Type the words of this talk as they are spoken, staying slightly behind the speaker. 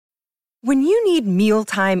When you need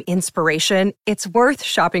mealtime inspiration, it's worth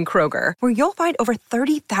shopping Kroger, where you'll find over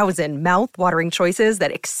 30,000 mouth-watering choices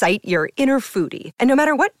that excite your inner foodie. And no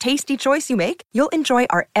matter what tasty choice you make, you'll enjoy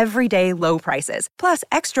our everyday low prices, plus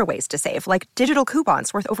extra ways to save, like digital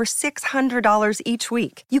coupons worth over $600 each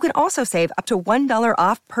week. You can also save up to $1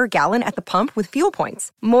 off per gallon at the pump with fuel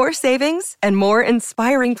points. More savings and more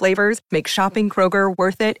inspiring flavors make shopping Kroger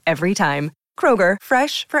worth it every time. Kroger,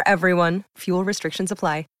 fresh for everyone. Fuel restrictions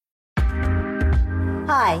apply.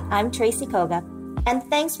 Hi, I'm Tracy Koga, and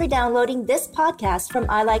thanks for downloading this podcast from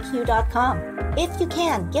ilikeyou.com. If you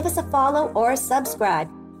can, give us a follow or subscribe.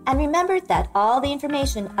 And remember that all the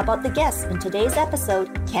information about the guests in today's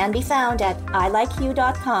episode can be found at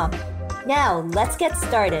ilikeyou.com. Now, let's get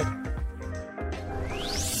started.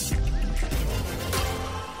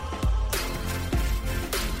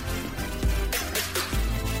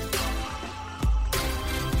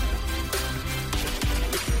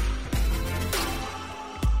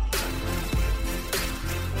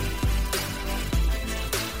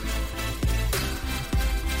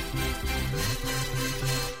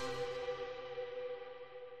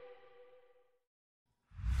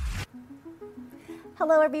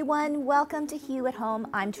 Hello everyone, welcome to Hugh at Home.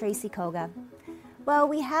 I'm Tracy Koga. Well,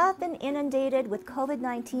 we have been inundated with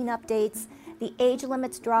COVID-19 updates, the age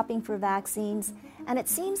limits dropping for vaccines, and it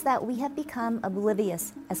seems that we have become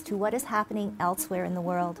oblivious as to what is happening elsewhere in the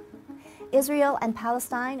world. Israel and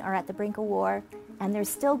Palestine are at the brink of war, and there's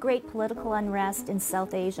still great political unrest in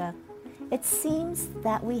South Asia. It seems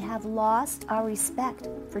that we have lost our respect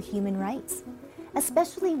for human rights,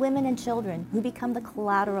 especially women and children who become the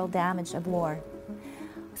collateral damage of war.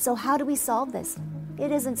 So how do we solve this? It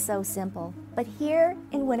isn't so simple, but here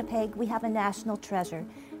in Winnipeg we have a national treasure,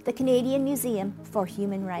 the Canadian Museum for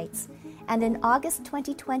Human Rights. And in August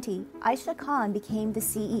 2020, Isha became the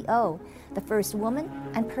CEO, the first woman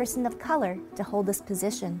and person of color to hold this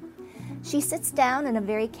position. She sits down in a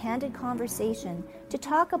very candid conversation to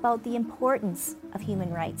talk about the importance of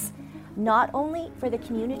human rights, not only for the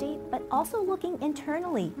community, but also looking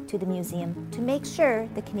internally to the museum to make sure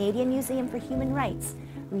the Canadian Museum for Human Rights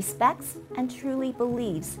respects and truly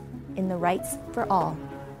believes in the rights for all.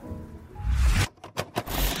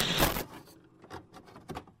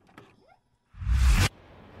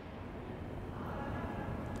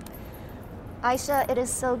 Isha, it is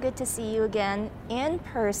so good to see you again in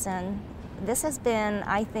person. This has been,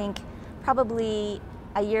 I think, probably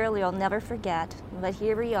a year you'll never forget, but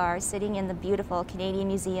here we are sitting in the beautiful Canadian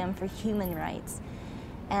Museum for Human Rights.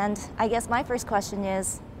 And I guess my first question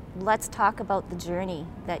is, let's talk about the journey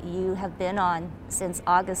that you have been on since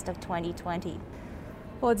August of 2020.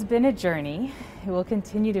 Well, it's been a journey. It will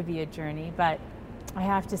continue to be a journey, but I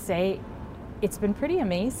have to say it's been pretty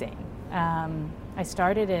amazing. I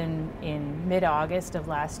started in mid-August of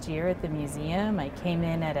last year at the museum. I came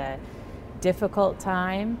in at a difficult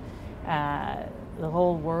time. The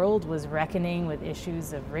whole world was reckoning with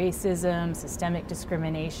issues of racism, systemic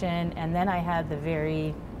discrimination, and then I had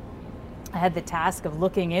the task of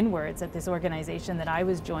looking inwards at this organization that I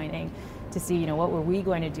was joining to see, what were we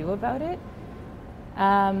going to do about it?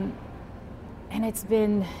 And it's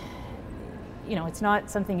been, it's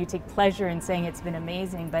not something you take pleasure in saying it's been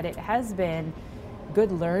amazing, but it has been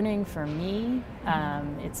good learning for me.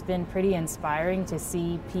 It's been pretty inspiring to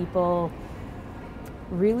see people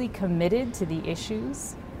really committed to the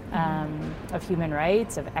issues of human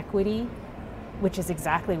rights, of equity, which is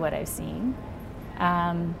exactly what I've seen.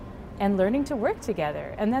 And learning to work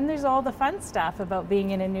together. And then there's all the fun stuff about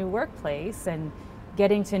being in a new workplace and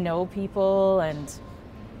getting to know people and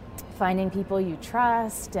finding people you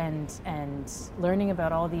trust and learning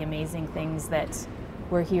about all the amazing things that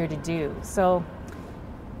we're here to do. So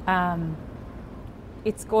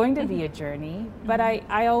it's going to be a journey, but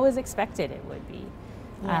I always expected it would be.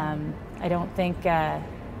 Yeah. I don't think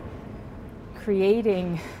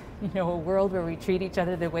creating a world where we treat each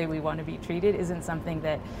other the way we want to be treated isn't something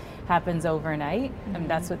that happens overnight. And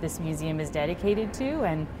that's what this museum is dedicated to,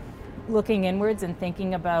 and looking inwards and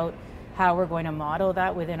thinking about how we're going to model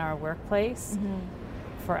that within our workplace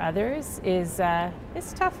for others is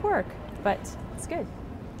it's tough work, but it's good.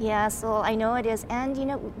 Yeah, so I know it is.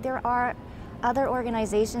 And there are other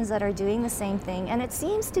organizations that are doing the same thing, and it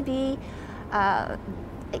seems to be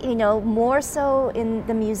more so in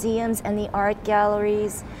the museums and the art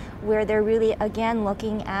galleries where they're really, again,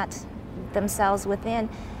 looking at themselves within.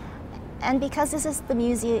 And because this is the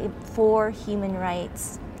Museum for Human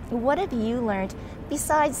Rights, what have you learned,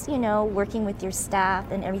 besides, working with your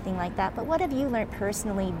staff and everything like that, but what have you learned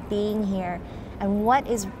personally being here, and what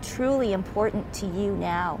is truly important to you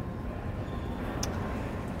now?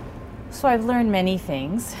 So I've learned many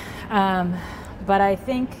things, but I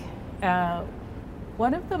think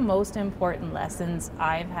one of the most important lessons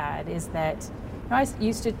I've had is that I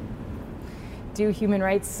used to do human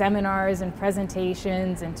rights seminars and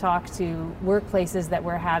presentations and talk to workplaces that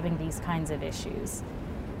were having these kinds of issues.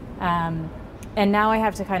 And now I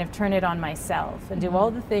have to kind of turn it on myself and do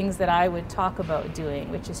all the things that I would talk about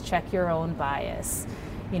doing, which is check your own bias,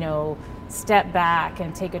 step back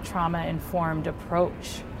and take a trauma-informed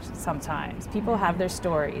approach. Sometimes people have their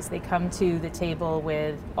stories. They come to the table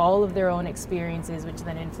with all of their own experiences, which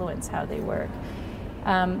then influence how they work.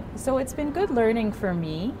 So it's been good learning for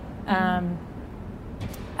me.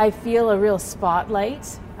 I feel a real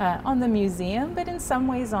spotlight on the museum, but in some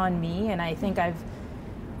ways on me, and I think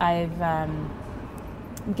I'm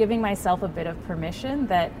giving myself a bit of permission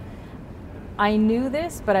that I knew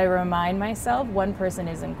this, but I remind myself one person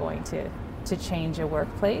isn't going to change a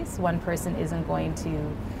workplace. One person isn't going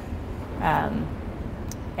to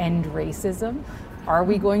end racism. Are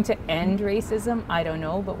we going to end racism? I don't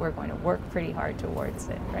know, but we're going to work pretty hard towards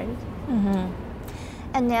it, right? Mm-hmm.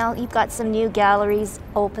 And now you've got some new galleries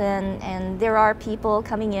open, and there are people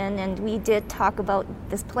coming in, and we did talk about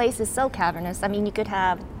this place is so cavernous. I mean, you could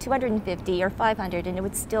have 250 or 500 and it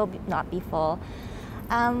would still not be full.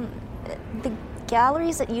 The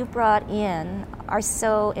galleries that you've brought in are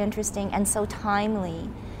so interesting and so timely.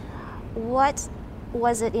 What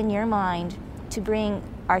was it in your mind to bring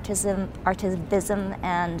artivism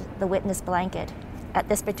and the witness blanket at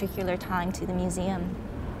this particular time to the museum?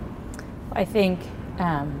 I think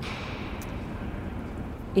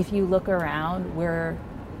if you look around, we're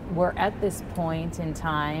at this point in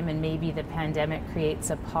time, and maybe the pandemic creates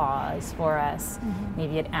a pause for us. Mm-hmm.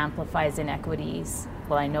 Maybe it amplifies inequities.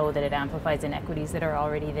 Well, I know that it amplifies inequities that are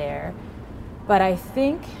already there. But I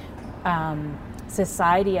think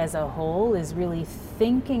society as a whole is really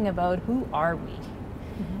thinking about who are we?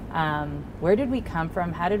 Mm-hmm. Where did we come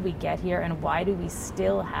from? How did we get here? And why do we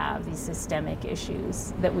still have these systemic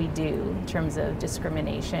issues that we do in terms of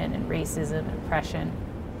discrimination and racism and oppression?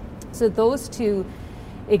 So those two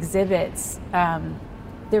exhibits,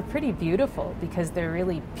 they're pretty beautiful because they're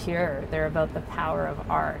really pure. They're about the power of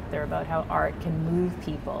art. They're about how art can move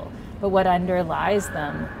people. But what underlies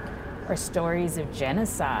them are stories of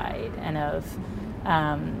genocide and of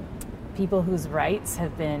people whose rights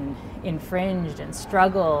have been infringed and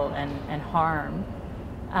struggle and harm.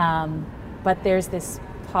 But there's this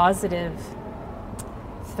positive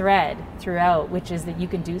thread throughout, which is that you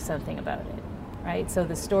can do something about it, right? So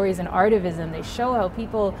the stories in artivism, they show how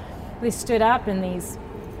people, they stood up in these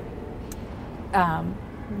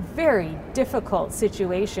very difficult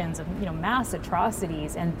situations of mass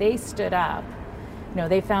atrocities, and they stood up.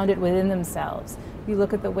 They found it within themselves. You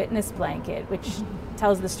look at the witness blanket, which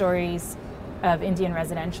tells the stories of Indian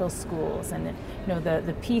residential schools, and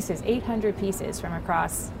the pieces, 800 pieces from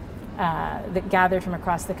across that gathered from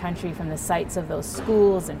across the country from the sites of those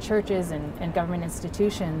schools and churches and government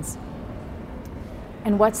institutions.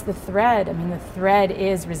 And what's the thread? I mean, the thread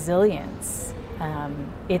is resilience.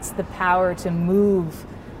 It's the power to move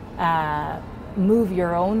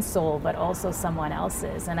your own soul, but also someone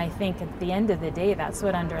else's. And I think at the end of the day, that's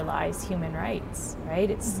what underlies human rights, right?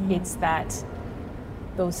 It's that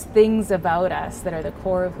those things about us that are the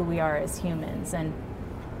core of who we are as humans. And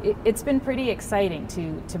it's been pretty exciting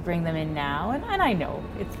to bring them in now. And I know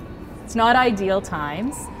it's not ideal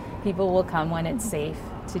times. People will come when it's safe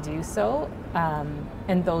to do so.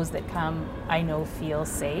 And those that come, I know, feel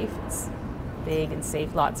safe. It's big and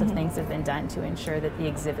safe. Lots of things have been done to ensure that the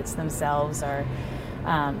exhibits themselves are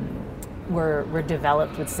were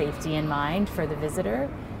developed with safety in mind for the visitor.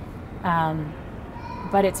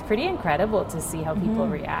 But it's pretty incredible to see how people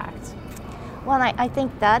react. Well, I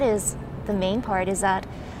think that is the main part, is that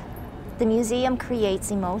the museum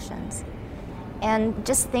creates emotions. And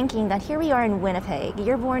just thinking that here we are in Winnipeg,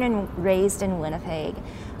 you're born and raised in Winnipeg,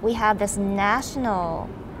 we have this national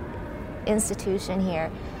institution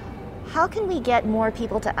here. How can we get more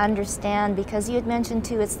people to understand? Because you had mentioned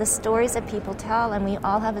too, it's the stories that people tell, and we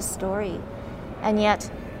all have a story. And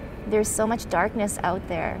yet, there's so much darkness out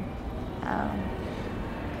there.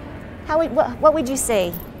 What would you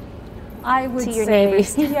say to your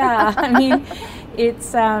neighbors? Yeah, I mean,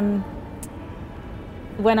 it's,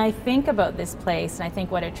 when I think about this place, and I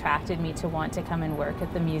think what attracted me to want to come and work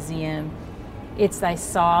at the museum, it's I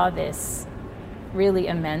saw this really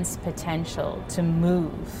immense potential to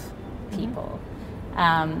move people.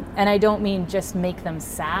 And I don't mean just make them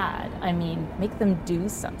sad. I mean, make them do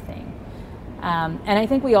something. And I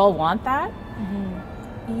think we all want that.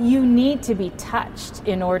 You need to be touched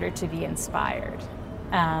in order to be inspired.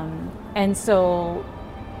 And so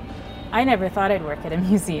I never thought I'd work at a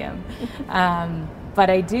museum, but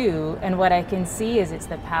I do, and what I can see is it's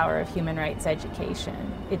the power of human rights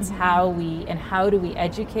education. It's how do we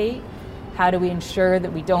educate, how do we ensure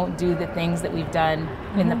that we don't do the things that we've done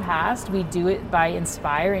in the past. We do it by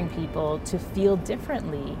inspiring people to feel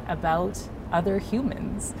differently about other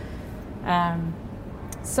humans.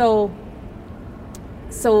 So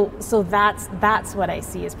that's what I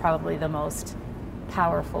see as probably the most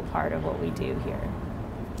powerful part of what we do here.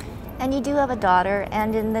 And you do have a daughter,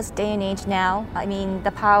 and in this day and age now, I mean,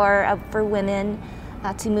 the power for women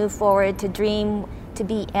to move forward, to dream, to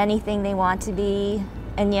be anything they want to be,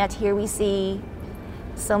 and yet here we see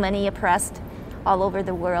so many oppressed all over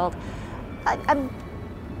the world.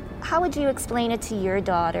 How would you explain it to your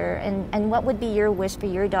daughter, and what would be your wish for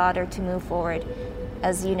your daughter to move forward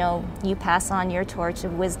as you know you pass on your torch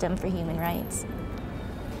of wisdom for human rights?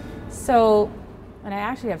 So, and I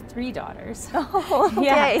actually have 3 daughters. Oh, okay.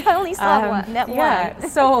 Yeah. I only saw one. Yeah.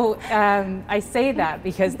 So I say that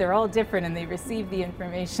because they're all different and they receive the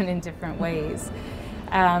information in different ways.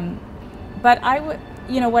 But I would,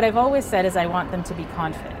 what I've always said is I want them to be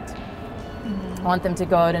confident. I want them to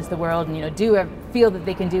go out into the world and feel that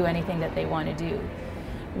they can do anything that they want to do.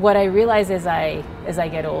 What I realize as I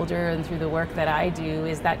get older and through the work that I do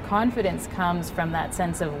is that confidence comes from that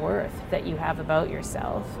sense of worth that you have about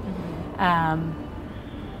yourself.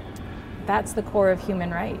 That's the core of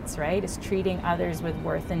human rights, right? Is treating others with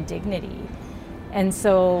worth and dignity. And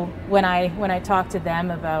so when I talk to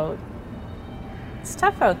them about it's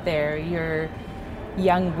tough out there, you're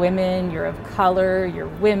young women, you're of color, you're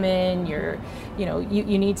women,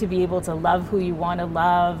 you need to be able to love who you want to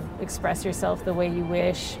love, express yourself the way you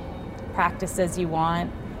wish, practice as you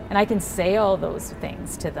want. And I can say all those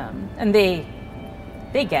things to them, and they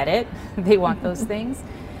get it. They want those things.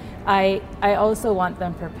 I also want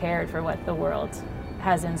them prepared for what the world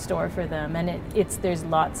has in store for them, and there's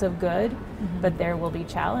lots of good, but there will be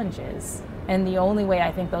challenges. And the only way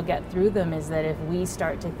I think they'll get through them is that if we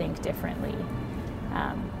start to think differently.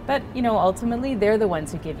 But ultimately, they're the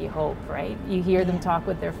ones who give you hope, right? You hear them talk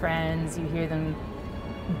with their friends, you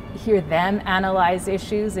hear them analyze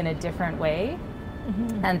issues in a different way,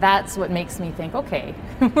 and that's what makes me think, okay,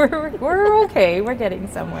 we're okay, we're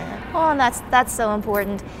getting somewhere. Oh, and that's so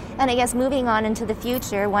important. And I guess moving on into the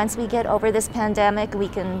future, once we get over this pandemic, we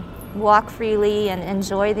can walk freely and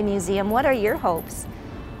enjoy the museum. What are your hopes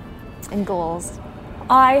and goals?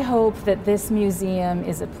 I hope that this museum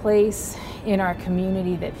is a place in our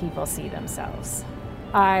community that people see themselves.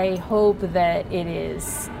 I hope that it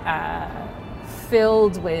is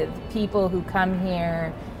filled with people who come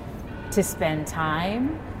here to spend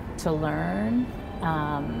time, to learn.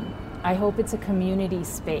 I hope it's a community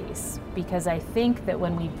space, because I think that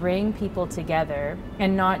when we bring people together,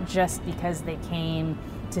 and not just because they came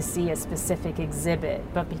to see a specific exhibit,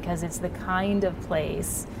 but because it's the kind of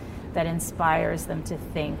place that inspires them to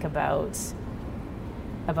think about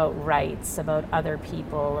rights, about other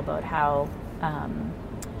people, about how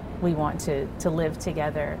we want to live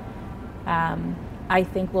together, I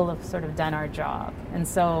think we'll have sort of done our job. And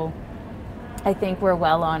so I think we're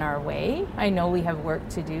well on our way. I know we have work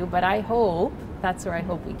to do, but that's where I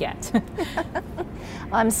hope we get.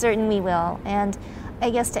 I'm certain we will. And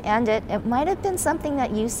I guess to end it, it might have been something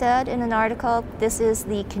that you said in an article. This is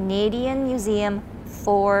the Canadian Museum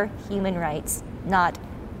for Human Rights, not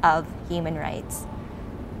of human rights.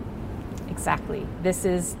 Exactly.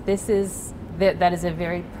 That is a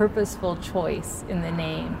very purposeful choice in the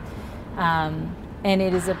name. And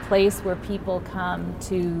it is a place where people come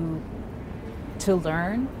to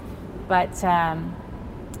learn, but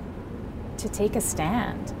to take a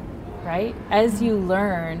stand, right? As you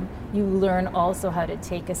learn also how to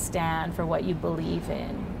take a stand for what you believe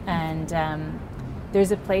in. And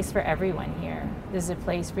there's a place for everyone here. There's a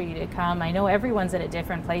place for you to come. I know everyone's at a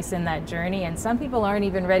different place in that journey, and some people aren't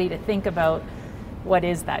even ready to think about what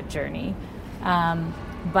is that journey.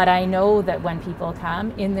 But I know that when people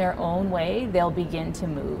come in their own way, they'll begin to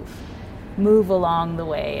move along the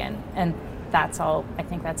way, and that's all. I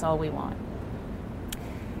think that's all we want.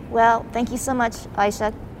 Well, thank you so much,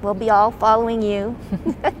 Isha. We'll be all following you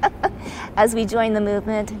as we join the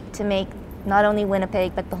movement to make not only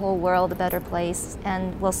Winnipeg, but the whole world a better place.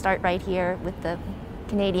 And we'll start right here with the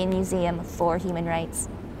Canadian Museum for Human Rights.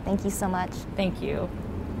 Thank you so much. Thank you.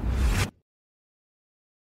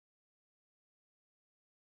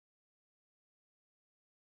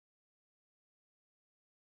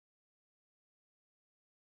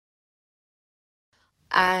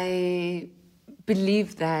 I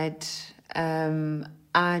believe that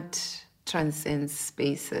art transcends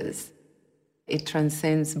spaces. It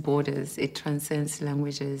transcends borders, it transcends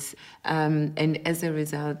languages, and as a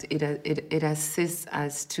result, it assists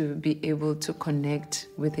us to be able to connect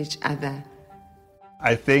with each other.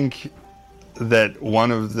 I think that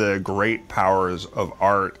one of the great powers of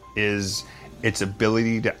art is its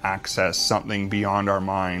ability to access something beyond our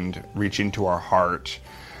mind, reach into our heart,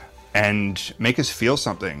 and make us feel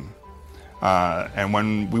something. And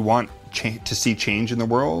when we want to see change in the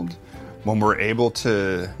world, when we're able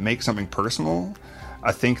to make something personal,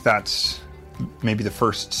 I think that's maybe the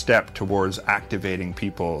first step towards activating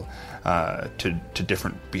people to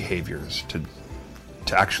different behaviors, to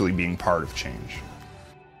actually being part of change.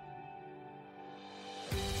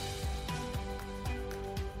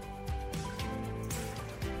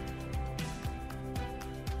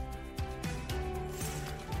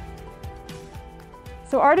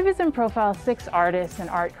 So Artivism profiles 6 artists and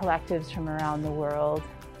art collectives from around the world,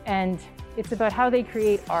 and it's about how they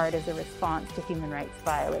create art as a response to human rights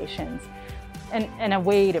violations and a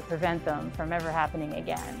way to prevent them from ever happening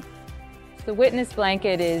again. The Witness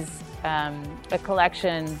Blanket is a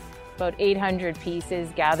collection, about 800 pieces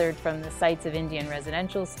gathered from the sites of Indian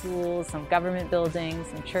residential schools, some government buildings,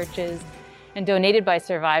 some churches, and donated by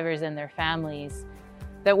survivors and their families,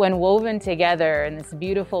 that when woven together in this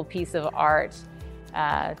beautiful piece of art,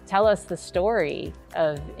 tell us the story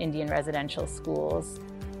of Indian residential schools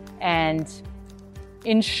and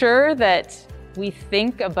ensure that we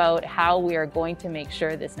think about how we are going to make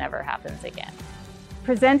sure this never happens again.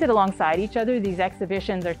 Presented alongside each other, these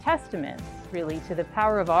exhibitions are testaments, really, to the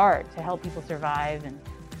power of art to help people survive and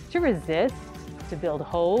to resist, to build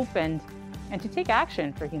hope, and to take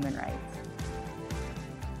action for human rights.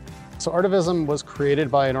 So Artivism was created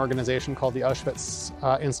by an organization called the Auschwitz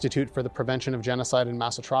Institute for the Prevention of Genocide and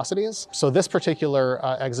Mass Atrocities. So this particular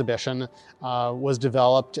exhibition was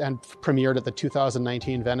developed and premiered at the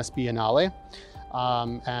 2019 Venice Biennale.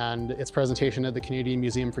 And its presentation at the Canadian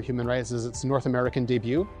Museum for Human Rights is its North American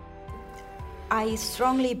debut. I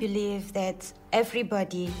strongly believe that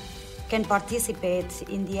everybody can participate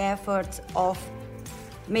in the effort of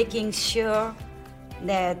making sure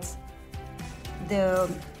that the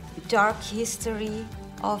dark history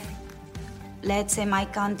of, let's say, my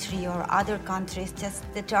country or other countries, just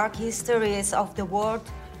the dark histories of the world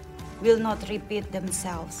will not repeat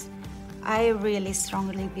themselves. I really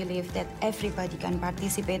strongly believe that everybody can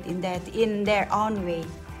participate in that in their own way.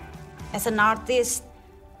 As an artist,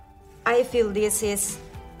 I feel this is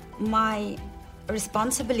my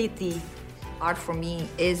responsibility. Art for me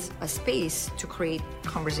is a space to create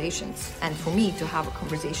conversations, and for me to have a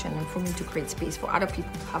conversation, and for me to create space for other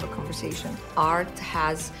people to have a conversation. Art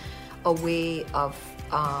has a way of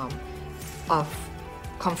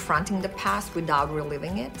confronting the past without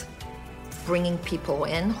reliving it, bringing people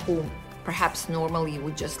in who perhaps normally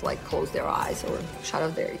would just like close their eyes or shut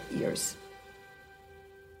off their ears.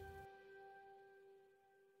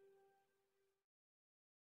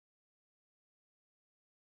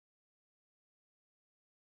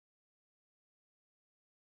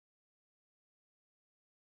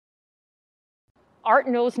 Art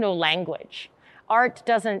knows no language. Art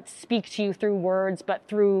doesn't speak to you through words, but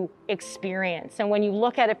through experience. And when you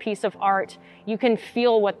look at a piece of art, you can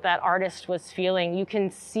feel what that artist was feeling. You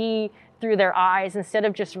can see through their eyes instead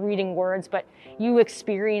of just reading words, but you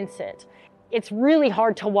experience it. It's really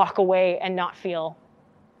hard to walk away and not feel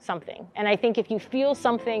something. And I think if you feel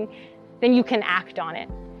something, then you can act on it.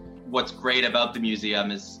 What's great about the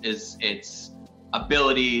museum is its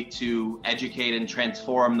ability to educate and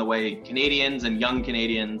transform the way Canadians and young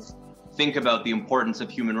Canadians think about the importance of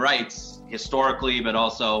human rights historically, but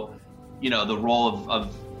also, the role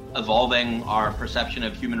of evolving our perception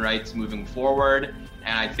of human rights moving forward.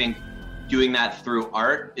 And I think doing that through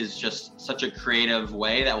art is just such a creative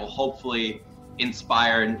way that will hopefully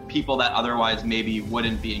inspire people that otherwise maybe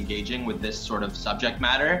wouldn't be engaging with this sort of subject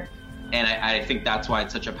matter. And I think that's why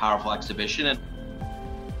it's such a powerful exhibition.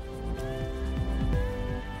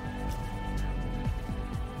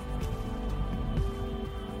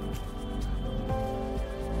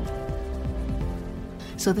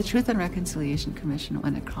 So the Truth and Reconciliation Commission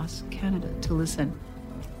went across Canada to listen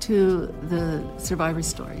to the survivor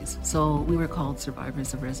stories. So we were called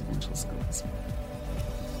survivors of residential schools.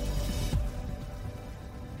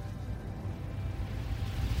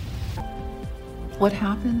 What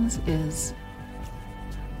happens is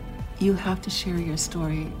you have to share your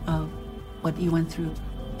story of what you went through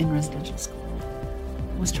in residential school.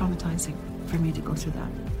 It was traumatizing for me to go through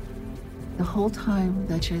that. The whole time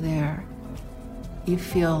that you're there, you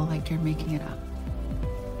feel like you're making it up.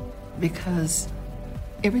 Because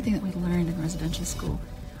everything that we learned in residential school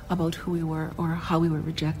about who we were or how we were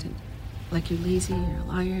rejected like you're lazy, you're a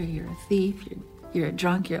liar, you're a thief, you're a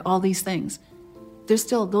drunk, you're all these things. There's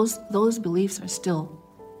still, those beliefs are still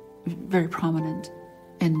very prominent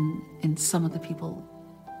in some of the people,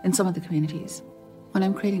 in some of the communities. When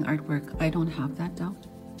I'm creating artwork, I don't have that doubt.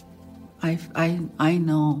 I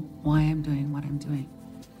know why I'm doing what I'm doing.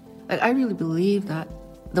 Like, I really believe that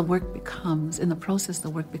the work becomes, in the process, the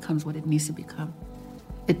work becomes what it needs to become.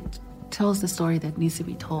 It tells the story that needs to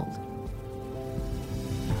be told.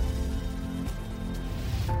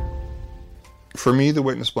 For me, the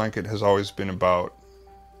witness blanket has always been about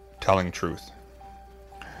telling truth,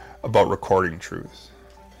 about recording truth.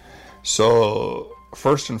 So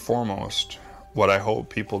first and foremost, what I hope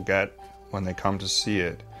people get when they come to see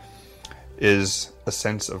it is a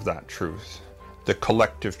sense of that truth, the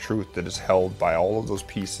collective truth that is held by all of those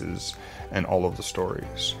pieces and all of the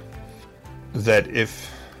stories. That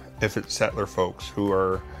if it's settler folks who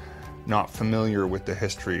are not familiar with the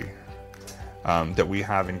history that we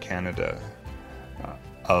have in Canada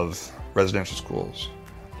of residential schools,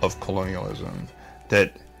 of colonialism,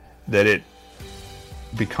 that it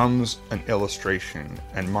becomes an illustration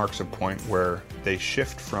and marks a point where they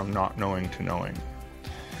shift from not knowing to knowing.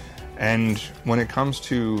 And when it comes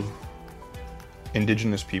to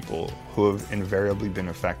Indigenous people who have invariably been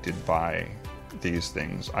affected by these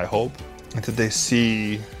things, I hope that they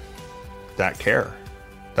see that care,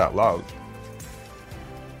 that love,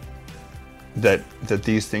 that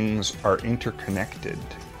these things are interconnected.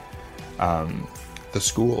 The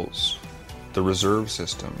schools, the reserve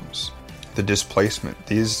systems, the displacement,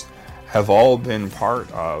 these have all been part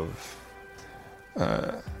of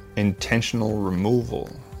intentional removal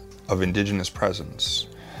of Indigenous presence.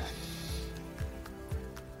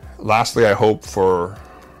 Lastly, I hope for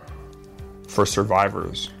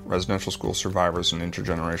survivors, residential school survivors and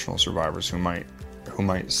intergenerational survivors who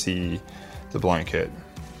might see the blanket,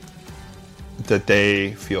 that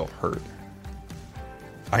they feel heard.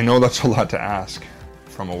 I know that's a lot to ask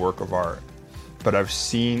from a work of art, but I've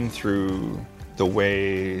seen through the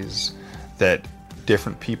ways that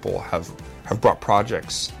different people have brought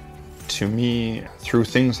projects to me through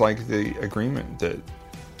things like the agreement that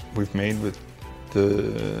we've made with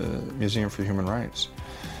the Museum for Human Rights,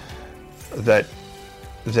 that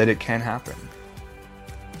it can happen.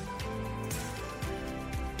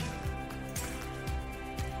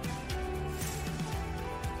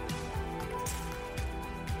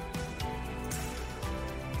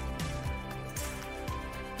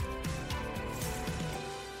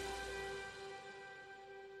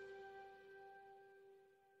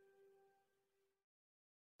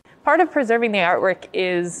 Part of preserving the artwork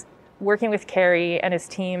is working with Carrie and his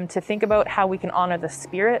team to think about how we can honor the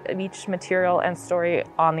spirit of each material and story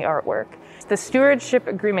on the artwork. The stewardship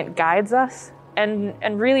agreement guides us, and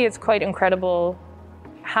really it's quite incredible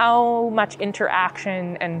how much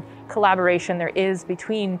interaction and collaboration there is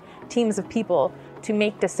between teams of people to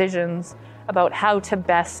make decisions about how to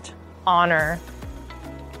best honor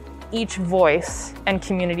each voice and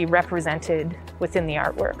community represented within the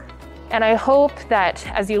artwork. And I hope that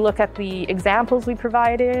as you look at the examples we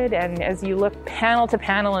provided and as you look panel to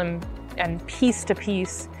panel and piece to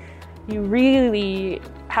piece, you really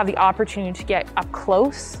have the opportunity to get up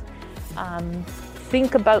close,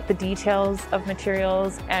 think about the details of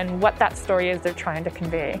materials and what that story is they're trying to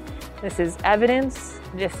convey. This is evidence,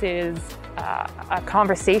 this is a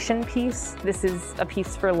conversation piece, this is a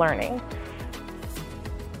piece for learning.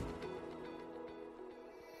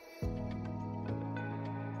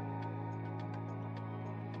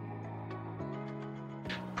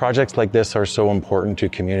 Projects like this are so important to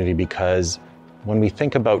community because when we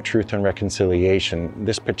think about truth and reconciliation,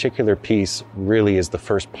 this particular piece really is the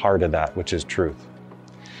first part of that, which is truth.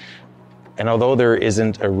 And although there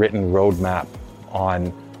isn't a written roadmap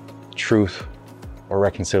on truth or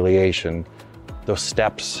reconciliation, those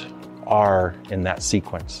steps are in that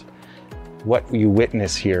sequence. What you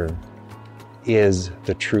witness here is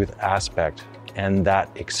the truth aspect and that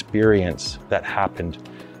experience that happened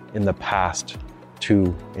in the past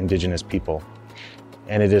to Indigenous people.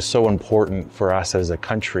 And it is so important for us as a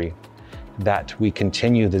country that we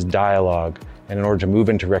continue this dialogue, and in order to move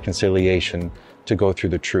into reconciliation, to go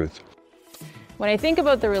through the truth. When I think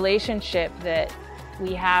about the relationship that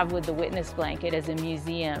we have with the witness blanket as a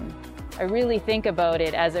museum, I really think about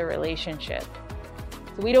it as a relationship.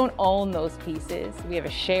 So we don't own those pieces. We have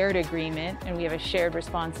a shared agreement and we have a shared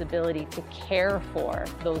responsibility to care for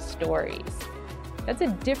those stories. That's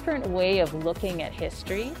a different way of looking at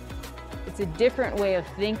history. It's a different way of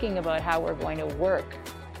thinking about how we're going to work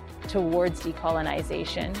towards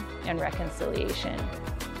decolonization and reconciliation.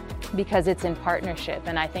 because it's in partnership.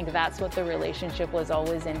 And I think that's what the relationship was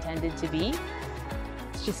always intended to be.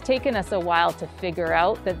 It's just taken us a while to figure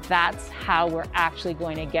out that that's how we're actually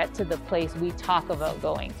going to get to the place we talk about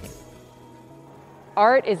going to.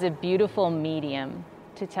 Art is a beautiful medium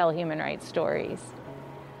to tell human rights stories,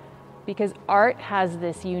 because art has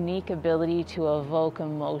this unique ability to evoke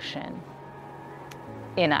emotion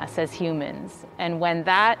in us as humans. And when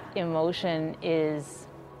that emotion is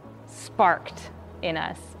sparked in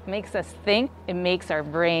us, it makes us think, it makes our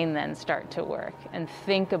brain then start to work and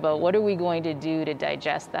think about what are we going to do to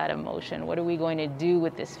digest that emotion? What are we going to do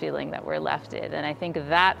with this feeling that we're left in? And I think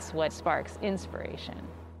that's what sparks inspiration.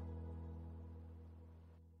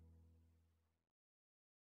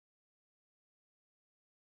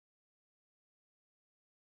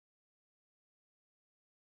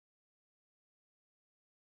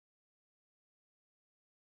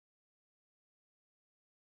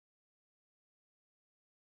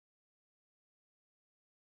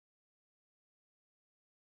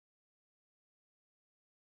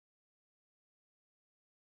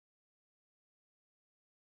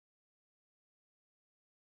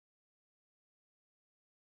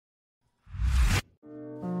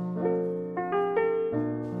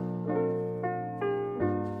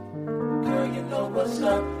 What's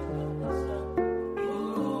up?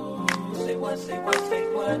 Ooh, say what, say what, say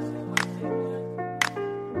what?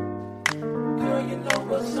 Girl, you know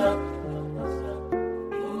what's up?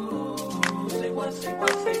 Ooh, say what, say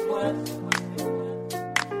what, say what?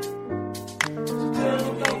 So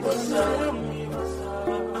tell me what's up?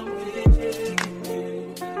 I'm feeling you.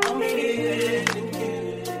 I'm feeling you.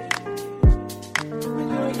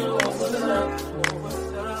 Girl, you know what's up?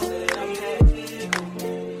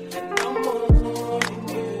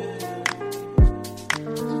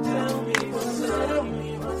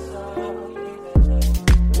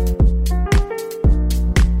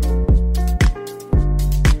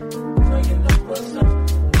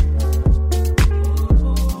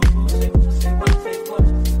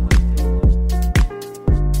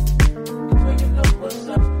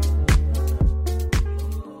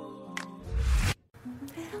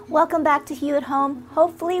 Welcome back to Hugh at Home.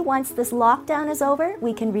 Hopefully, once this lockdown is over,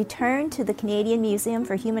 we can return to the Canadian Museum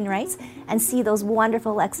for Human Rights and see those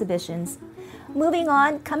wonderful exhibitions. Moving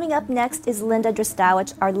on, coming up next is Linda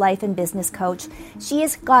Drosdowech, our life and business coach. She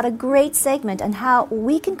has got a great segment on how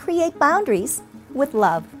we can create boundaries with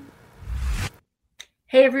love.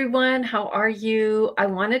 Hey everyone, how are you? I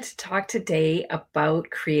wanted to talk today about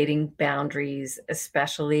creating boundaries,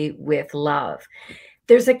 especially with love.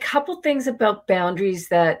 There's a couple things about boundaries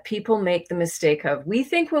that people make the mistake of. We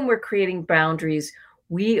think when we're creating boundaries,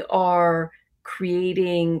 we are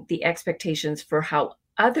creating the expectations for how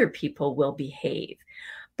other people will behave.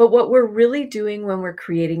 But what we're really doing when we're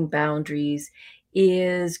creating boundaries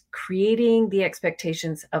is creating the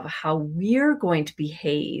expectations of how we're going to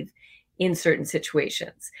behave in certain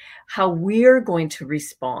situations, how we're going to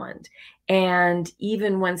respond, and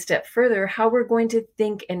even one step further, how we're going to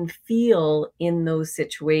think and feel in those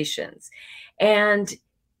situations. And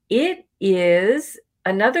it is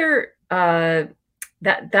another,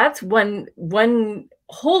 that's one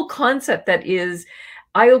whole concept that is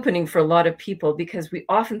eye-opening for a lot of people, because we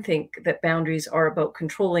often think that boundaries are about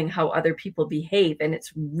controlling how other people behave, and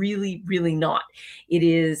it's really, really not. It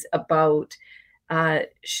is about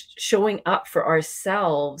showing up for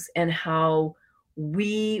ourselves and how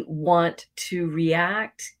we want to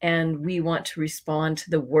react and we want to respond to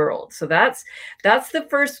the world. So that's the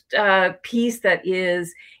first piece that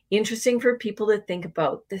is interesting for people to think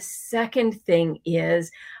about. The second thing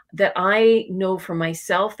is that I know for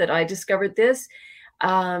myself that I discovered this.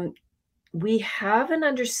 We have an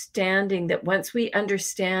understanding that once we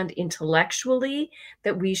understand intellectually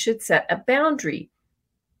that we should set a boundary,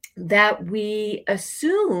 that we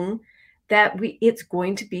assume that it's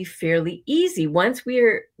going to be fairly easy once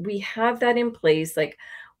we have that in place. Like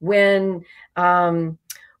when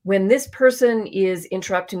this person is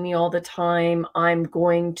interrupting me all the time, I'm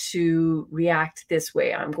going to react this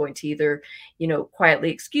way. I'm going to either,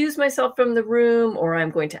 quietly excuse myself from the room, or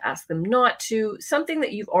I'm going to ask them not to, something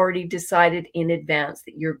that you've already decided in advance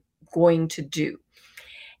that you're going to do.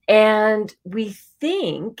 And we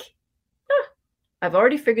think, I've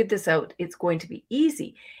already figured this out, it's going to be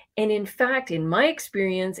easy. And in fact, in my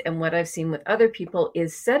experience and what I've seen with other people,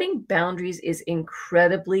 is setting boundaries is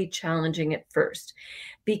incredibly challenging at first,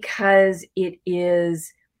 because it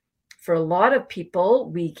is, for a lot of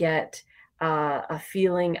people, we get a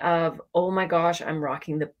feeling of, oh my gosh, I'm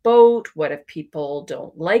rocking the boat. What if people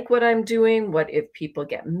don't like what I'm doing? What if people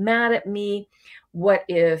get mad at me? What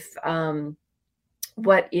if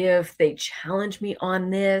what if they challenge me on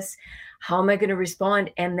this? How am I going to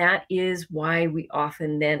respond? And that is why we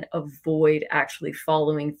often then avoid actually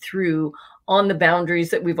following through on the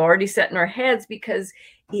boundaries that we've already set in our heads, because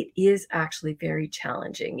it is actually very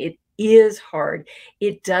challenging. It is hard.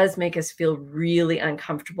 It does make us feel really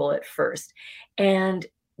uncomfortable at first. And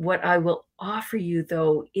what I will offer you,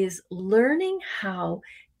 though, is learning how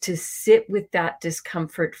to sit with that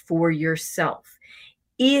discomfort for yourself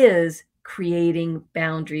is creating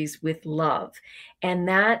boundaries with love. And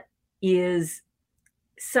that is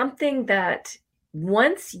something that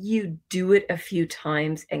once you do it a few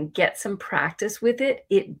times and get some practice with it,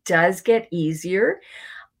 it does get easier.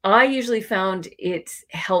 I usually found it's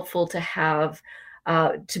helpful to have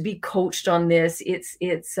to be coached on this.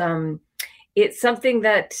 It's something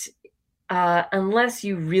that unless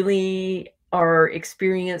you really are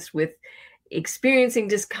experienced with experiencing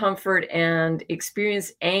discomfort and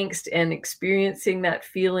experience angst and experiencing that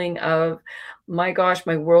feeling of, my gosh,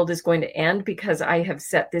 my world is going to end because I have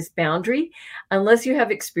set this boundary. Unless you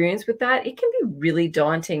have experience with that, it can be really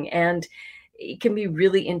daunting and it can be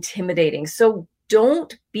really intimidating. So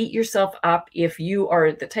don't beat yourself up if you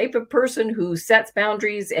are the type of person who sets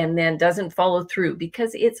boundaries and then doesn't follow through,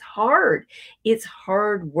 because it's hard. It's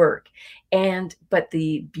hard work. But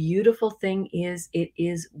the beautiful thing is it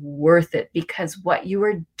is worth it, because what you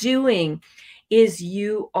are doing is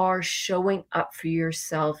you are showing up for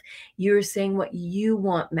yourself. You're saying what you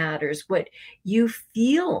want matters, what you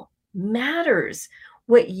feel matters,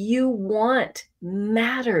 what you want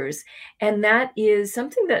matters. And that is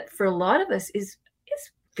something that for a lot of us is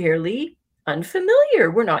fairly unfamiliar.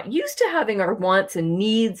 We're not used to having our wants and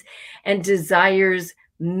needs and desires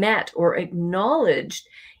met or acknowledged,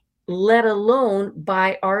 let alone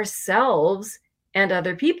by ourselves and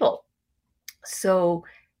other people. So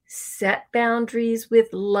set boundaries with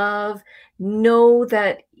love. Know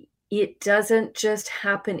that it doesn't just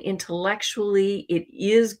happen intellectually. It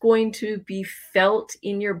is going to be felt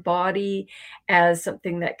in your body as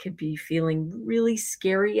something that could be feeling really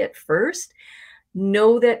scary at first.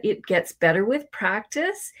 Know that it gets better with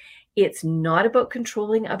practice. It's not about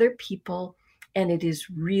controlling other people. And it is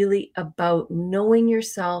really about knowing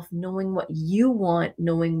yourself, knowing what you want,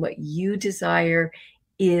 knowing what you desire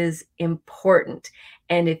is important.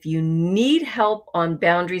 And if you need help on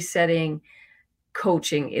boundary setting,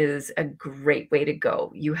 coaching is a great way to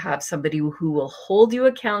go. You have somebody who will hold you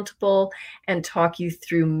accountable and talk you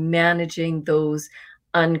through managing those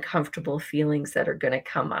uncomfortable feelings that are going to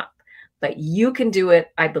come up. But you can do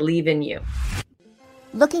it. I believe in you.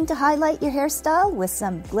 Looking to highlight your hairstyle with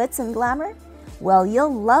some glitz and glamour? Well,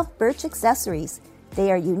 you'll love Birch accessories.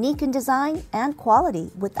 They are unique in design and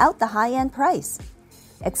quality without the high-end price.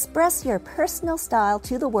 Express your personal style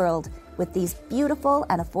to the world with these beautiful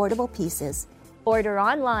and affordable pieces. Order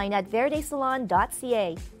online at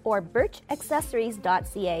verdesalon.ca or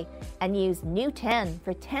birchaccessories.ca and use NEW10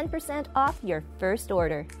 for 10% off your first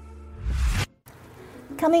order.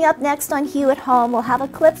 Coming up next on Hue at Home, we'll have a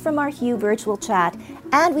clip from our Hue virtual chat,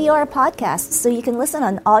 and we are a podcast, so you can listen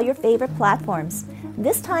on all your favorite platforms.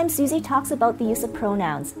 This time, Susie talks about the use of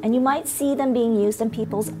pronouns, and you might see them being used in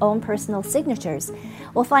people's own personal signatures.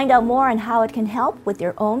 We'll find out more on how it can help with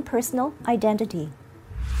your own personal identity.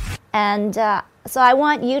 And so I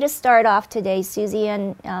want you to start off today, Susie,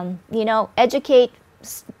 and educate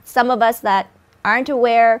some of us that aren't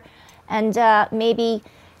aware, and maybe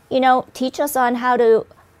teach us on how to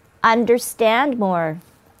understand more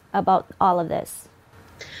about all of this.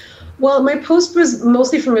 Well, my post was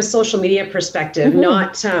mostly from a social media perspective,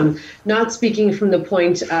 not speaking from the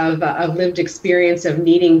point of lived experience of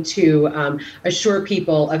needing to assure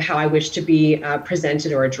people of how I wish to be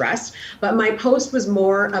presented or addressed. But my post was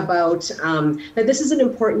more about that this is an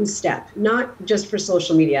important step, not just for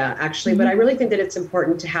social media, actually, but I really think that it's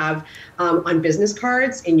important to have on business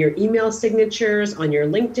cards, in your email signatures, on your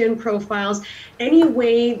LinkedIn profiles, any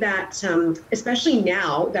way that, especially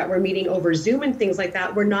now that we're meeting over Zoom and things like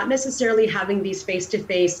that, we're not necessarily having these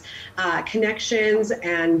face-to-face connections,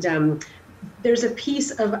 and there's a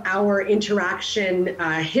piece of our interaction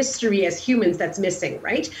history as humans that's missing,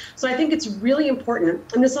 right? So I think it's really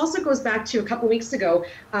important. And this also goes back to a couple weeks ago,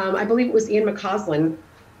 I believe it was Ian McCausland,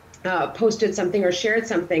 posted something or shared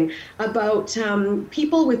something about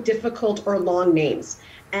people with difficult or long names.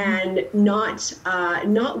 and not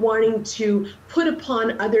wanting to put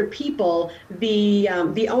upon other people the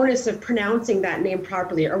onus of pronouncing that name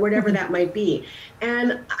properly or whatever that might be.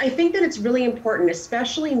 And I think that it's really important,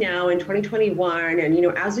 especially now in 2021, and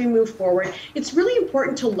as we move forward, it's really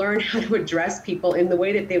important to learn how to address people in the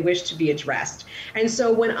way that they wish to be addressed. And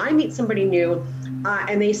so when I meet somebody new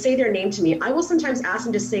and they say their name to me, I will sometimes ask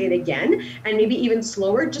them to say it again and maybe even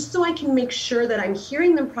slower, just so I can make sure that I'm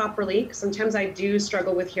hearing them properly. Sometimes I do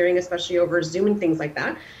struggle with hearing, especially over Zoom and things like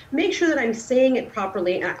that. Make sure that I'm saying it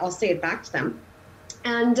properly, and I'll say it back to them.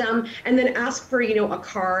 And then ask for a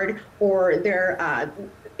card or their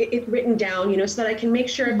it written down, so that I can make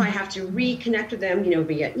sure if I have to reconnect with them,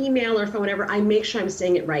 via email or phone, whatever, I make sure I'm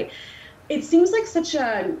saying it right. It seems like such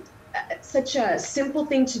a simple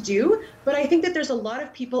thing to do, but I think that there's a lot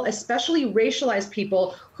of people, especially racialized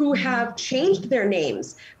people, who have changed their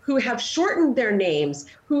names, who have shortened their names,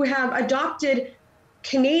 who have adopted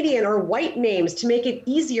Canadian or white names to make it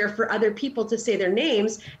easier for other people to say their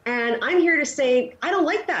names. And I'm here to say, I don't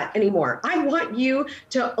like that anymore. I want you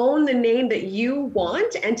to own the name that you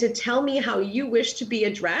want and to tell me how you wish to be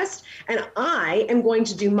addressed. And I am going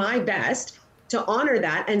to do my best to honor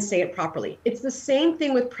that and say it properly. It's the same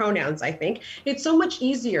thing with pronouns, I think. It's so much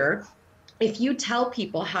easier if you tell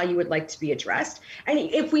people how you would like to be addressed. And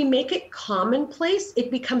if we make it commonplace, it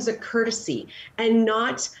becomes a courtesy and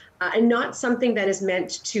not something that is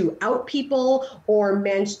meant to out people or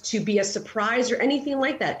meant to be a surprise or anything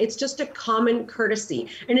like that. It's just a common courtesy.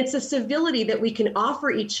 And it's a civility that we can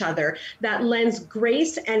offer each other that lends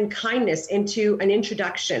grace and kindness into an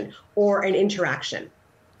introduction or an interaction.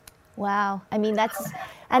 Wow. I mean,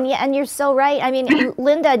 and you're so right. I mean,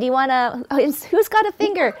 Linda, do you want to, who's got a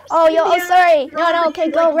finger? Sorry. No,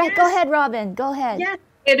 okay, go ahead, Robin. Go ahead. Yeah.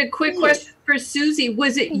 I had a quick question for Susie.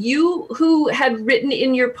 Was it you who had written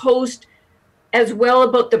in your post as well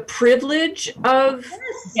about the privilege of?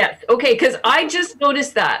 Yes. Okay, because I just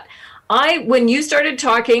noticed that. When you started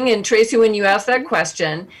talking, and Tracy, when you asked that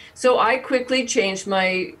question, so I quickly changed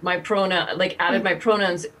my pronoun, added my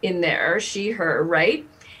pronouns in there, she, her, right?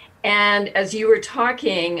 And as you were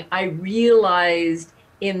talking, I realized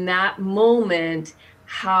in that moment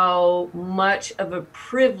how much of a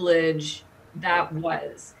privilege that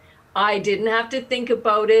was. I didn't have to think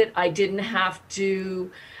about it. I didn't have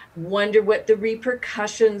to wonder what the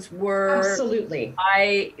repercussions were. Absolutely.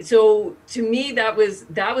 So to me, that was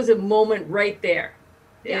a moment right there.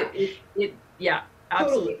 Yeah. Yeah,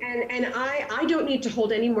 absolutely. Totally. And I don't need to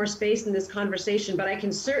hold any more space in this conversation, but I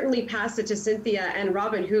can certainly pass it to Cynthia and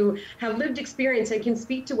Robin, who have lived experience and can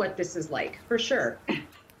speak to what this is like, for sure.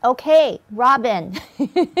 Okay, Robin.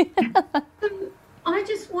 I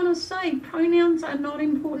just want to say pronouns are not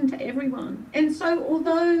important to everyone. And so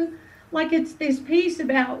although it's this piece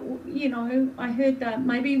about, I heard that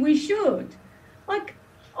maybe we should,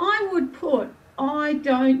 I would put, I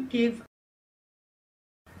don't give,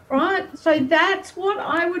 right? So that's what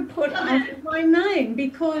I would put after my name,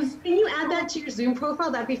 because... Can you add that to your Zoom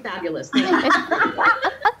profile? That'd be fabulous. Because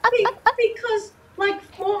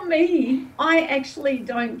for me, I actually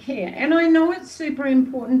don't care. And I know it's super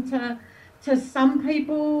important to some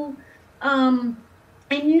people, and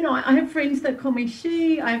I have friends that call me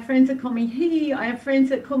she, I have friends that call me he, I have friends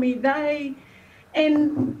that call me they,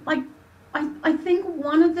 and I think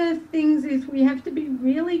one of the things is we have to be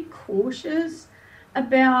really cautious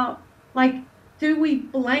about do we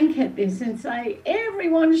blanket this and say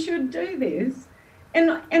everyone should do this,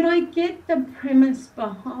 and I get the premise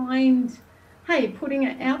behind, hey, putting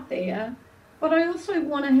it out there. But I also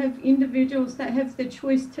want to have individuals that have the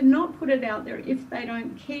choice to not put it out there if they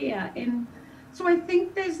don't care. And so I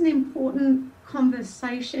think there's an important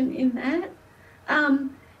conversation in that.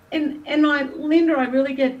 Linda, I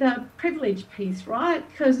really get the privilege piece, right?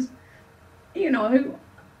 Because,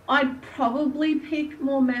 I'd probably pick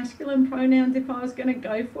more masculine pronouns if I was going to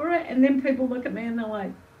go for it. And then people look at me and they're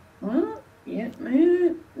like, what? Yeah.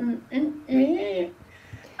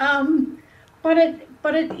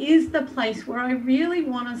 But it is the place where I really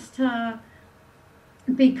want us to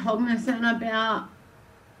be cognizant about,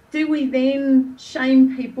 do we then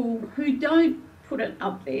shame people who don't put it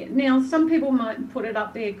up there? Now, some people might put it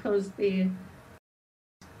up there because they're...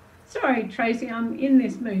 Sorry, Tracy, I'm in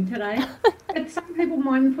this mood today. But some people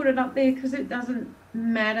mightn't put it up there because it doesn't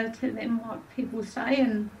matter to them what people say.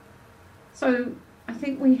 And so I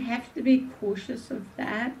think we have to be cautious of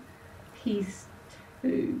that piece.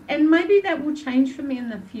 And maybe that will change for me in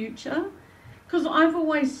the future, because I've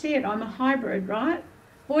always said I'm a hybrid, right?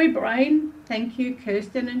 Boy brain, thank you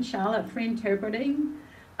Kirsten and Charlotte for interpreting.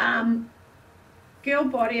 girl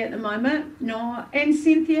body at the moment. No, and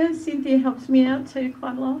Cynthia helps me out too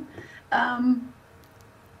quite a lot.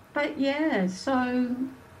 But yeah, so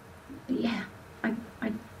yeah,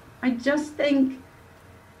 I just think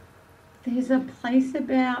there's a place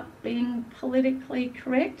about being politically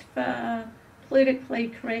correct for politically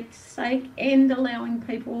correct sake and allowing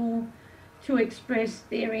people to express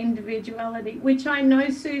their individuality, which I know,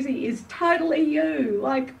 Susie, is totally you.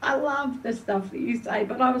 Like, I love the stuff that you say,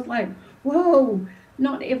 but I was like, whoa,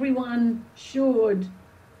 not everyone should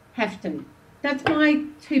have to. That's my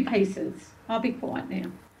 2 pieces. I'll be quiet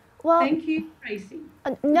now. Well, thank you, Tracy.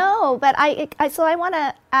 No, but I want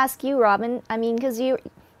to ask you, Robin. I mean, because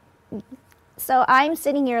so I'm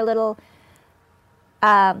sitting here a little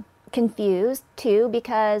confused too,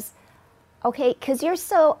 because because you're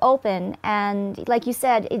so open and, like you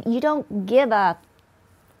said, you don't give a.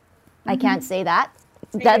 I can't say that.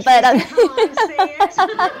 But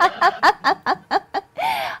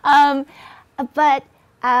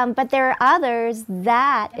there are others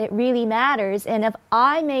that it really matters. And if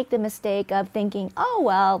I make the mistake of thinking, oh,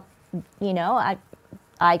 well,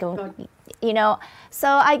 I don't, so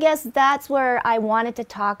I guess that's where I wanted to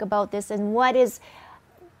talk about this and what is,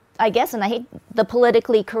 I guess, and I hate the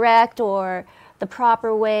politically correct or the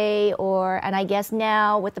proper way, and I guess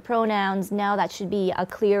now with the pronouns, now that should be a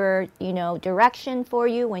clearer, direction for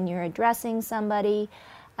you when you're addressing somebody.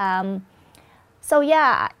 So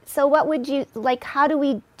yeah, so what would you, how do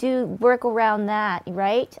we work around that,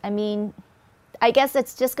 right? I mean, I guess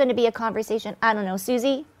it's just going to be a conversation. I don't know,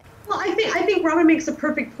 Susie? Well, I think Robin makes a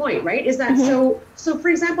perfect point, right? Is that so for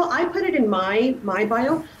example, I put it in my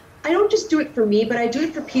bio, I don't just do it for me, but I do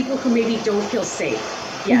it for people who maybe don't feel safe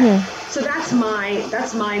yet. So that's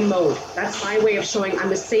my mode. That's my way of showing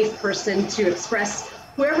I'm a safe person to express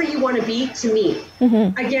whoever you want to be to me.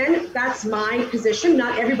 Again, that's my position.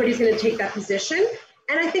 Not everybody's going to take that position.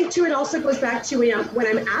 And I think too, it also goes back to when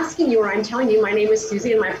I'm asking you or I'm telling you my name is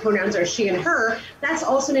Susie and my pronouns are she and her, that's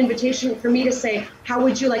also an invitation for me to say, how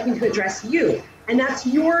would you like me to address you? And that's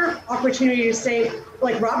your opportunity to say,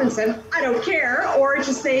 like Robin said, I don't care, or to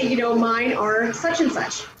say, mine are such and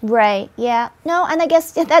such. Right, yeah. No, and I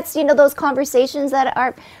guess that's, those conversations that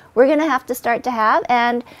we're going to have to start to have.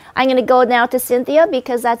 And I'm going to go now to Cynthia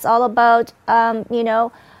because that's all about,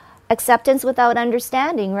 acceptance without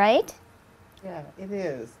understanding, right? Yeah, it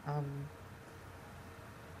is.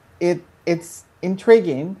 It's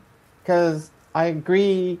intriguing because I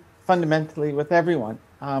agree fundamentally with everyone.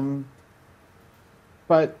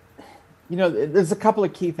 But, there's a couple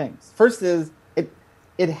of key things. First is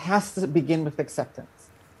it has to begin with acceptance.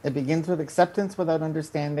 It begins with acceptance without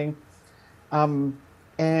understanding.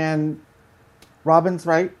 And Robin's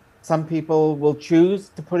right. Some people will choose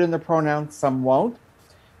to put in their pronouns, some won't.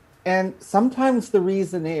 And sometimes the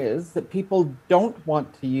reason is that people don't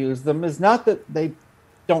want to use them is not that they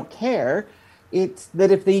don't care. It's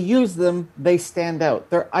that if they use them, they stand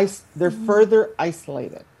out. They're further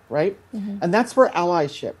isolated, right? And that's where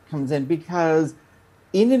allyship comes in, because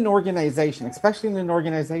in an organization, especially in an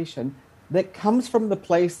organization that comes from the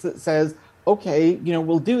place that says, okay,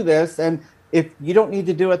 we'll do this. And if you don't need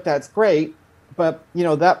to do it, that's great. But,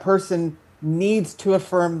 that person needs to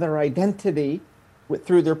affirm their identity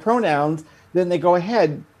through their pronouns, then they go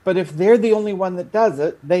ahead. But if they're the only one that does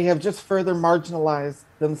it, they have just further marginalized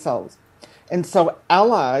themselves. And so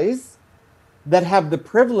allies that have the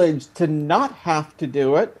privilege to not have to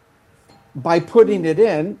do it, by putting it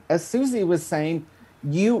in, as Susie was saying,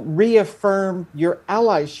 you reaffirm your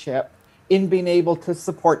allyship in being able to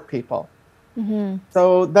support people.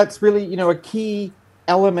 So that's really, a key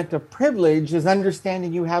element of privilege is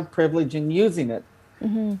understanding you have privilege and using it.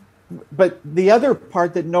 But the other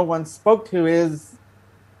part that no one spoke to is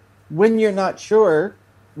when you're not sure,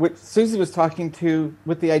 which Susie was talking to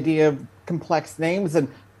with the idea of complex names, and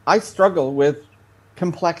I struggle with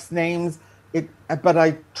complex names. But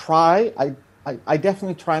I try. I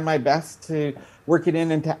definitely try my best to work it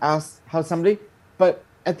in and to ask how somebody. But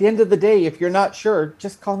at the end of the day, if you're not sure,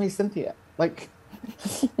 just call me Cynthia.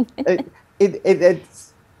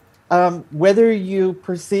 It's whether you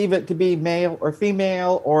perceive it to be male or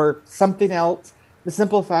female or something else. The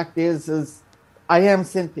simple fact is I am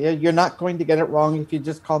Cynthia. You're not going to get it wrong if you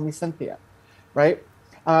just call me Cynthia, right?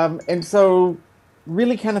 And so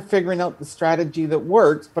really kind of figuring out the strategy that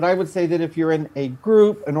works. But I would say that if you're in a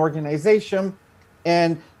group, an organization,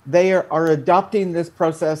 and they are adopting this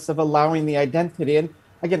process of allowing the identity. And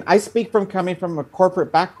again, I speak from coming from a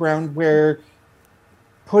corporate background where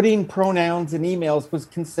putting pronouns in emails was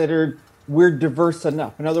considered we're diverse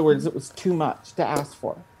enough. In other words, it was too much to ask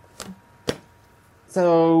for.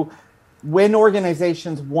 So when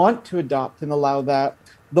organizations want to adopt and allow that,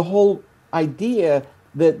 the whole idea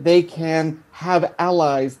that they can have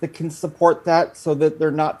allies that can support that so that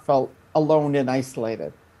they're not felt alone and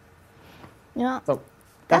isolated. Yeah. So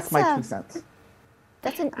that's my 2 cents.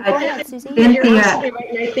 Go ahead, Susie. And you're absolutely right.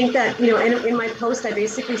 And I think that, in my post, I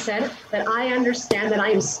basically said that I understand that I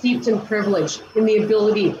am steeped in privilege in the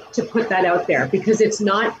ability to put that out there, because it's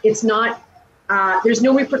not, there's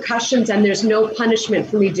no repercussions and there's no punishment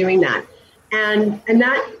for me doing that. And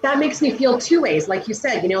that makes me feel two ways. Like you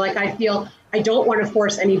said, like I feel I don't want to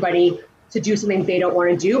force anybody to do something they don't want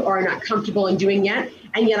to do or are not comfortable in doing yet.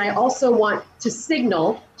 And yet I also want to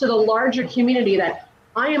signal to the larger community that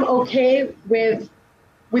I am okay with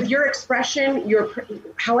your expression,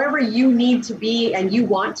 however you need to be and you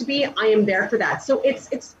want to be, I am there for that. So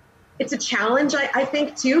it's a challenge, I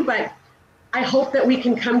think, too, but I hope that we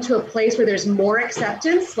can come to a place where there's more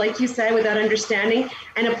acceptance, like you said, with that understanding,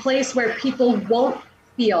 and a place where people won't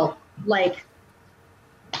feel like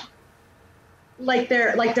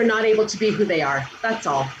they're not able to be who they are. That's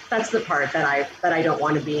all. That's the part that I don't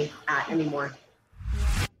want to be at anymore.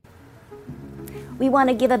 We want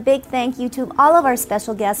to give a big thank you to all of our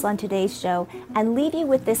special guests on today's show and leave you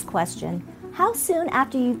with this question. How soon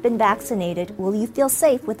after you've been vaccinated will you feel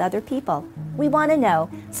safe with other people? We want to know,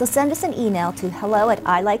 so send us an email to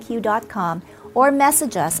hello@ilikeyou.com or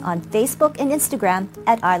message us on Facebook and Instagram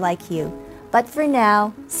 @ilikeyou. But for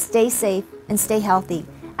now, stay safe and stay healthy,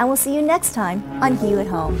 and we'll see you next time on Hugh at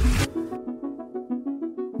Home.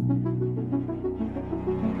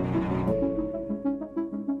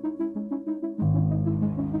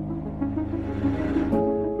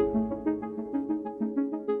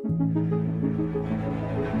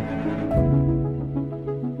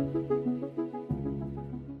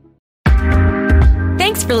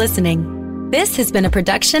 Thanks for listening. This has been a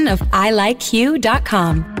production of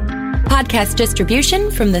ilikeyou.com. Podcast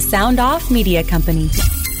distribution from the Sound Off Media Company.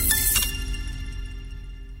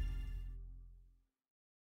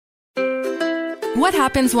 What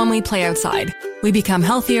happens when we play outside? We become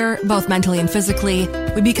healthier, both mentally and physically.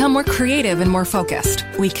 We become more creative and more focused.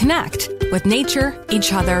 We connect with nature,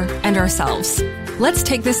 each other, and ourselves. Let's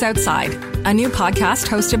Take This Outside, a new podcast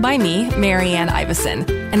hosted by me, Marianne Iveson,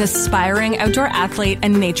 an aspiring outdoor athlete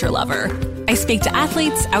and nature lover. I speak to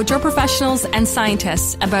athletes, outdoor professionals, and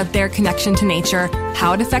scientists about their connection to nature,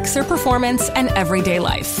 how it affects their performance, and everyday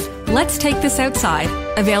life. Let's Take This Outside,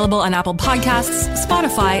 available on Apple Podcasts,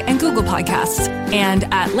 Spotify, and Google Podcasts, and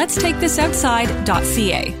at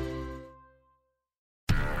letsttakethisoutside.ca.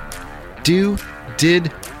 Do,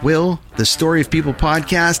 did, will, the Story of People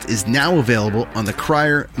podcast is now available on the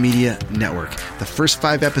Crier Media Network. The first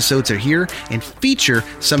 5 episodes are here and feature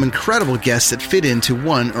some incredible guests that fit into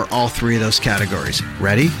one or all 3 of those categories.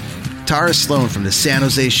 Ready? Tara Sloan from the San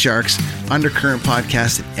Jose Sharks Undercurrent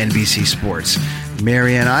podcast at NBC Sports.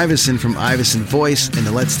 Marianne Iveson from Iveson Voice and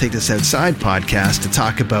the Let's Take This Outside podcast to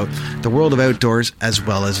talk about the world of outdoors as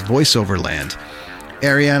well as voiceover land.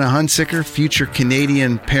 Ariana Hunsicker, future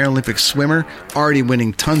Canadian Paralympic swimmer, already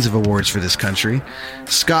winning tons of awards for this country.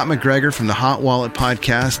 Scott McGregor from the Hot Wallet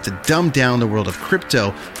podcast to dumb down the world of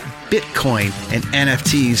crypto, Bitcoin, and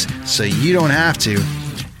NFTs so you don't have to.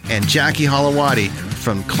 And Jackie Holowati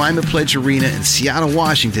from Climate Pledge Arena in Seattle,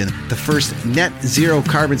 Washington, the first net zero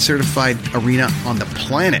carbon certified arena on the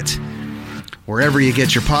planet. Wherever you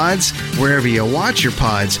get your pods, wherever you watch your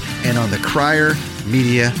pods, and on the Crier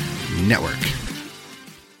Media Network.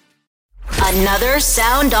 Another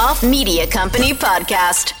Sound Off Media Company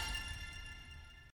podcast.